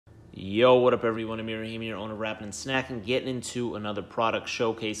Yo, what up everyone? Amir here, owner of Rappin' and Snackin', getting into another product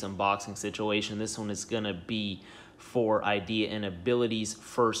showcase unboxing situation. This one is going to be for Eyedea and Ability's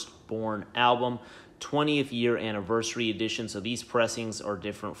Firstborn album, 20th year anniversary edition. So these pressings are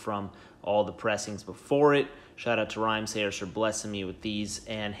different from all the pressings before it. Shout out to Rhymes Harris for blessing me with these,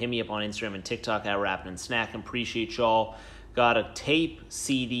 and hit me up on Instagram and TikTok at Rappin' and Snackin'. Appreciate y'all. Got a tape,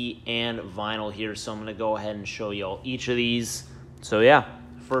 CD, and vinyl here, so I'm going to go ahead and show y'all each of these. So yeah.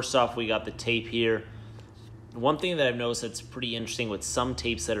 First off, we got the tape here. One thing that I've noticed that's pretty interesting with some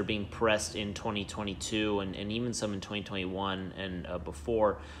tapes that are being pressed in 2022 and even some in 2021 and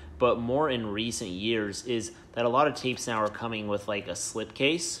before, but more in recent years, is that a lot of tapes now are coming with like a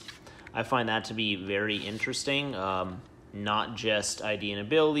slipcase. I find that to be very interesting. Not just Eyedea and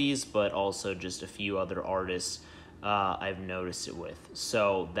Abilities, but also just a few other artists I've noticed it with.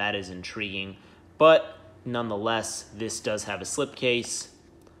 So that is intriguing. But nonetheless, this does have a slipcase.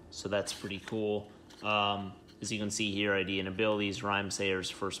 So that's pretty cool. As you can see here, Eyedea and Abilities, Rhymes Harris,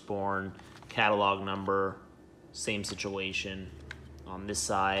 Firstborn, catalog number, same situation on this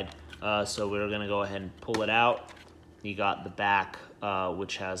side. So we're gonna go ahead and pull it out. You got the back,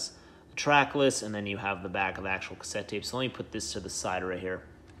 which has the track list, and then you have the back of the actual cassette tape. So let me put this to the side right here.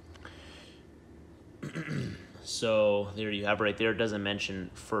 So there you have it right there. It doesn't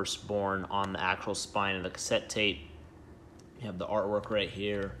mention Firstborn on the actual spine of the cassette tape. You have the artwork right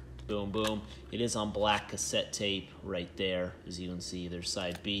here. Boom, boom. It is on black cassette tape right there. As you can see, there's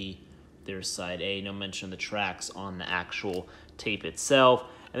side B, there's side A. No mention of the tracks on the actual tape itself.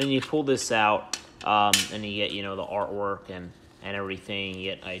 And then you pull this out, and you get, you know, the artwork and everything.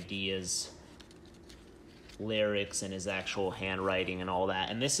 You get Eyedea's lyrics and his actual handwriting and all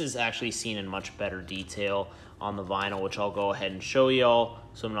that. And this is actually seen in much better detail on the vinyl, which I'll go ahead and show y'all.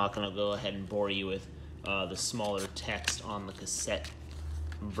 So I'm not going to go ahead and bore you with the smaller text on the cassette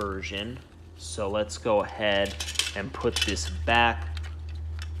version. So let's go ahead and put this back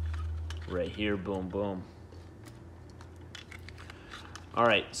right here. Boom, boom. All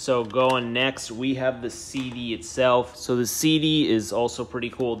right, so going next, we have the CD itself. So the CD is also pretty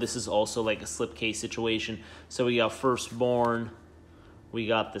cool. This is also like a slipcase situation. So we got Firstborn, we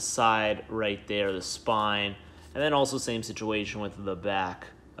got the side right there, the spine, and then also same situation with the back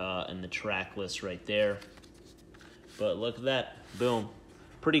and the track list right there. But look at that, boom.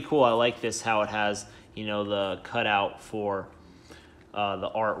 Pretty cool. I like this, how it has, you know, the cutout for the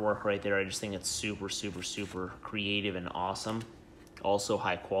artwork right there. I just think it's super, super, super creative and awesome. Also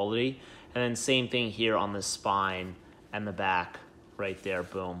high quality. And then same thing here on the spine and the back right there,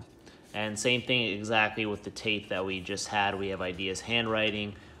 boom. And same thing exactly with the tape that we just had. We have Eydea's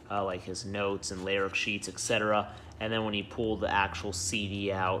handwriting, like his notes and lyric sheets, etc. And then when you pull the actual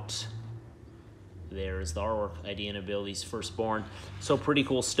CD out, there's the artwork, Eyedea and Ability's Firstborn. So pretty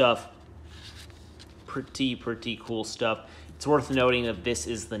cool stuff. Pretty cool stuff. It's worth noting that this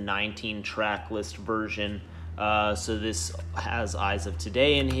is the 19-track list version. So this has Eyes of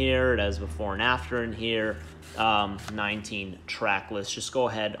Today in here. It has Before and After in here. 19 track list. Just go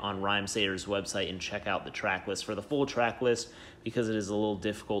ahead on Rhymes Harris' website and check out the track list for the full track list, because it is a little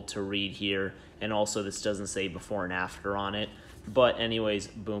difficult to read here. And also this doesn't say Before and After on it. But anyways,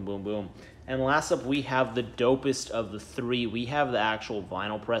 boom, boom, boom. And last up, we have the dopest of the three. We have the actual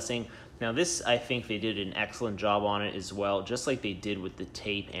vinyl pressing. Now this, I think they did an excellent job on it as well, just like they did with the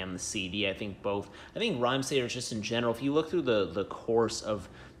tape and the CD. I think Rhymes Harris, just in general, if you look through the course of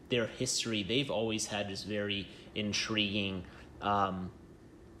their history, they've always had this very intriguing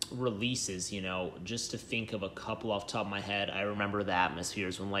releases, you know. Just to think of a couple off the top of my head, I remember The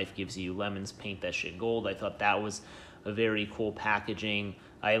Atmospheres, When Life Gives You Lemons, Paint That Shit Gold. I thought that was a very cool packaging.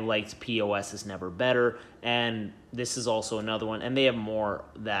 I liked POS is Never Better, and this is also another one. And they have more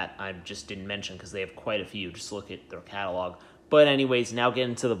that I just didn't mention because they have quite a few. Just look at their catalog. But anyways, now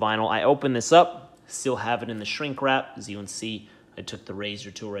getting to the vinyl. I opened this up, still have it in the shrink wrap. As you can see, I took the razor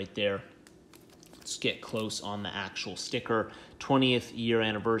tool right there. Let's get close on the actual sticker. 20th year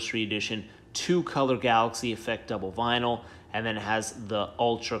anniversary edition, 2-color Galaxy Effect double vinyl, and then it has the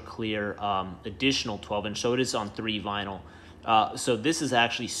ultra clear additional 12-inch. So it is on 3 vinyl. So this is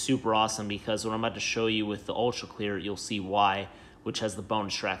actually super awesome, because what I'm about to show you with the ultra clear, you'll see why, which has the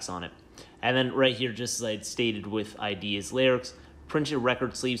bonus tracks on it. And then right here, just as I stated with Eydea's lyrics, printed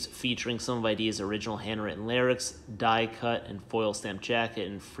record sleeves featuring some of Eydea's original handwritten lyrics, die cut and foil stamped jacket,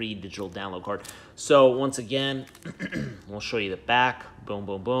 and free digital download card. So once again, we'll show you the back, boom,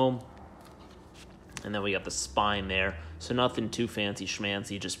 boom, boom. And then we got the spine there. So nothing too fancy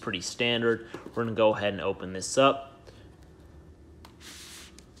schmancy, just pretty standard. We're gonna go ahead and open this up.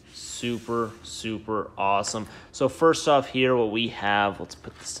 super, super awesome. So first off here, what we have, let's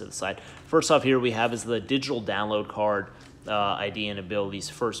put this to the side. First off here, we have is the digital download card, Eyedea and Abilities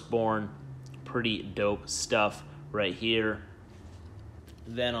Firstborn. Pretty dope stuff right here.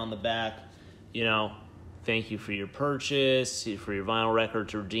 Then on the back, you know, thank you for your purchase, for your vinyl record.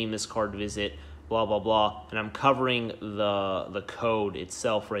 To redeem this card, visit blah, blah, blah. And I'm covering the code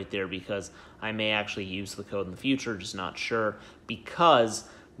itself right there because I may actually use the code in the future, just not sure, because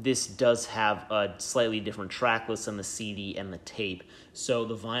this does have a slightly different track list than the CD and the tape. So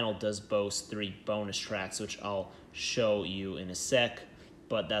the vinyl does boast 3 bonus tracks, which I'll show you in a sec,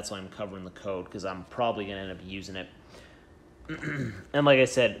 but that's why I'm covering the code, because I'm probably going to end up using it. And like I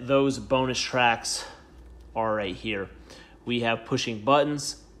said, those bonus tracks are right here. We have Pushing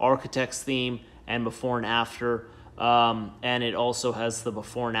Buttons, Architect's Theme, and Before and After. And it also has the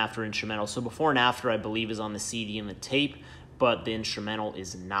Before and After instrumental. So Before and After, I believe, is on the CD and the tape, but the instrumental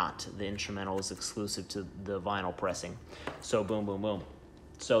is not. The instrumental is exclusive to the vinyl pressing. So boom, boom, boom.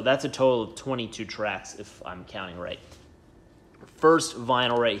 So that's a total of 22 tracks, if I'm counting right. First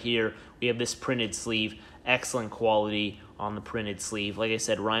vinyl right here, we have this printed sleeve. Excellent quality on the printed sleeve. Like I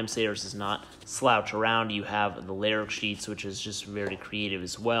said, Rhymesayers does not slouch around. You have the lyric sheets, which is just very creative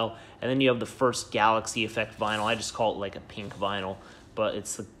as well. And then you have the first Galaxy Effect vinyl. I just call it like a pink vinyl, but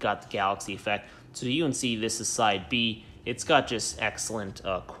it's got the Galaxy Effect. So you can see this is side B. It's got just excellent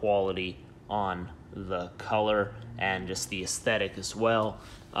quality on the color and just the aesthetic as well,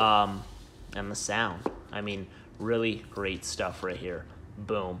 and the sound. I mean, really great stuff right here.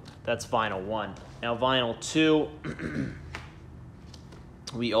 Boom. That's vinyl 1. Now vinyl 2,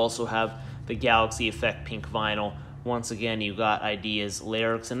 we also have the Galaxy Effect pink vinyl. Once again, you got Eyedea's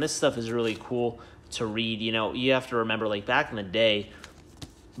lyrics, and this stuff is really cool to read. You know, you have to remember, like, back in the day,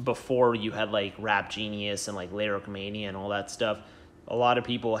 before you had like Rap Genius and like Lyric Mania and all that stuff, a lot of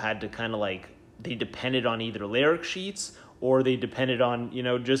people had to kind of like, they depended on either lyric sheets or they depended on, you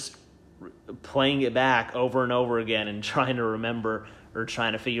know, just playing it back over and over again and trying to remember or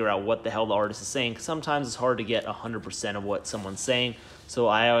trying to figure out what the hell the artist is saying. Sometimes it's hard to get 100% of what someone's saying, so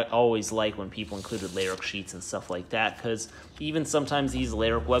I always like when people included lyric sheets and stuff like that, because even sometimes these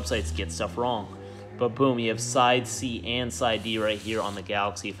lyric websites get stuff wrong. But boom, you have side C and side D right here on the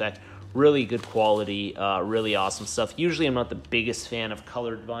Galaxy Effect. Really good quality, really awesome stuff. Usually I'm not the biggest fan of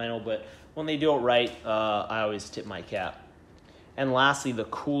colored vinyl, but when they do it right, I always tip my cap. And lastly, the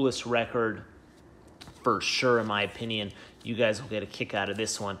coolest record, for sure in my opinion, you guys will get a kick out of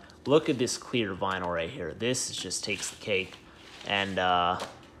this one. Look at this clear vinyl right here. This just takes the cake, and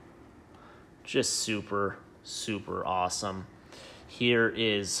just super, super awesome. Here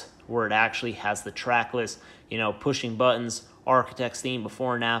is where it actually has the track list, you know, Pushing Buttons, Architect's Theme,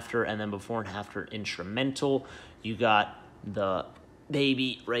 Before and After, and then Before and After instrumental. You got the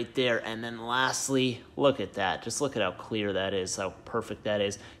Baby right there, and then lastly, look at that. Just look at how clear that is, how perfect that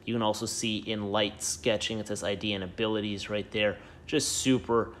is. You can also see in light sketching, it says Eyedea and Abilities right there. Just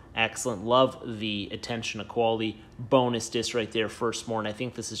super excellent. Love the attention to quality. Bonus disc right there, Firstborn. I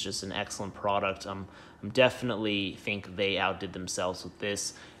think this is just an excellent product. I'm definitely think they outdid themselves with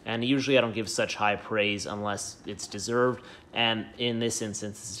this. And usually I don't give such high praise unless it's deserved. And in this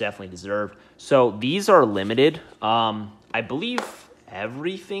instance, it's definitely deserved. So these are limited. I believe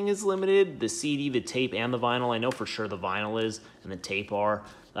everything is limited. The CD, the tape, and the vinyl. I know for sure the vinyl is and the tape are.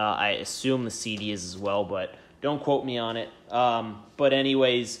 I assume the CD is as well, but don't quote me on it. But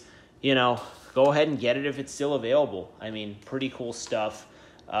anyways, you know, go ahead and get it if it's still available. I mean, pretty cool stuff.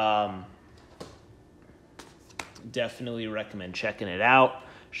 Definitely recommend checking it out.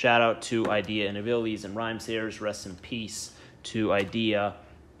 Shout out to Eyedea and Abilities and Rhymesayers. Rest in peace to Eyedea.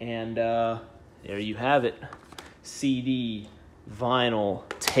 And there you have it. CD, vinyl,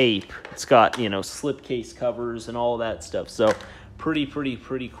 tape. It's got, you know, slipcase covers and all that stuff. So pretty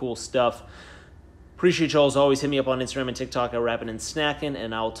cool stuff. Appreciate y'all as always. Hit me up on Instagram and TikTok at Rappin' and Snackin',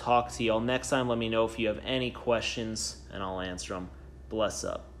 and I'll talk to y'all next time. Let me know if you have any questions, and I'll answer them. Bless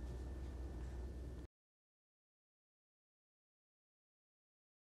up.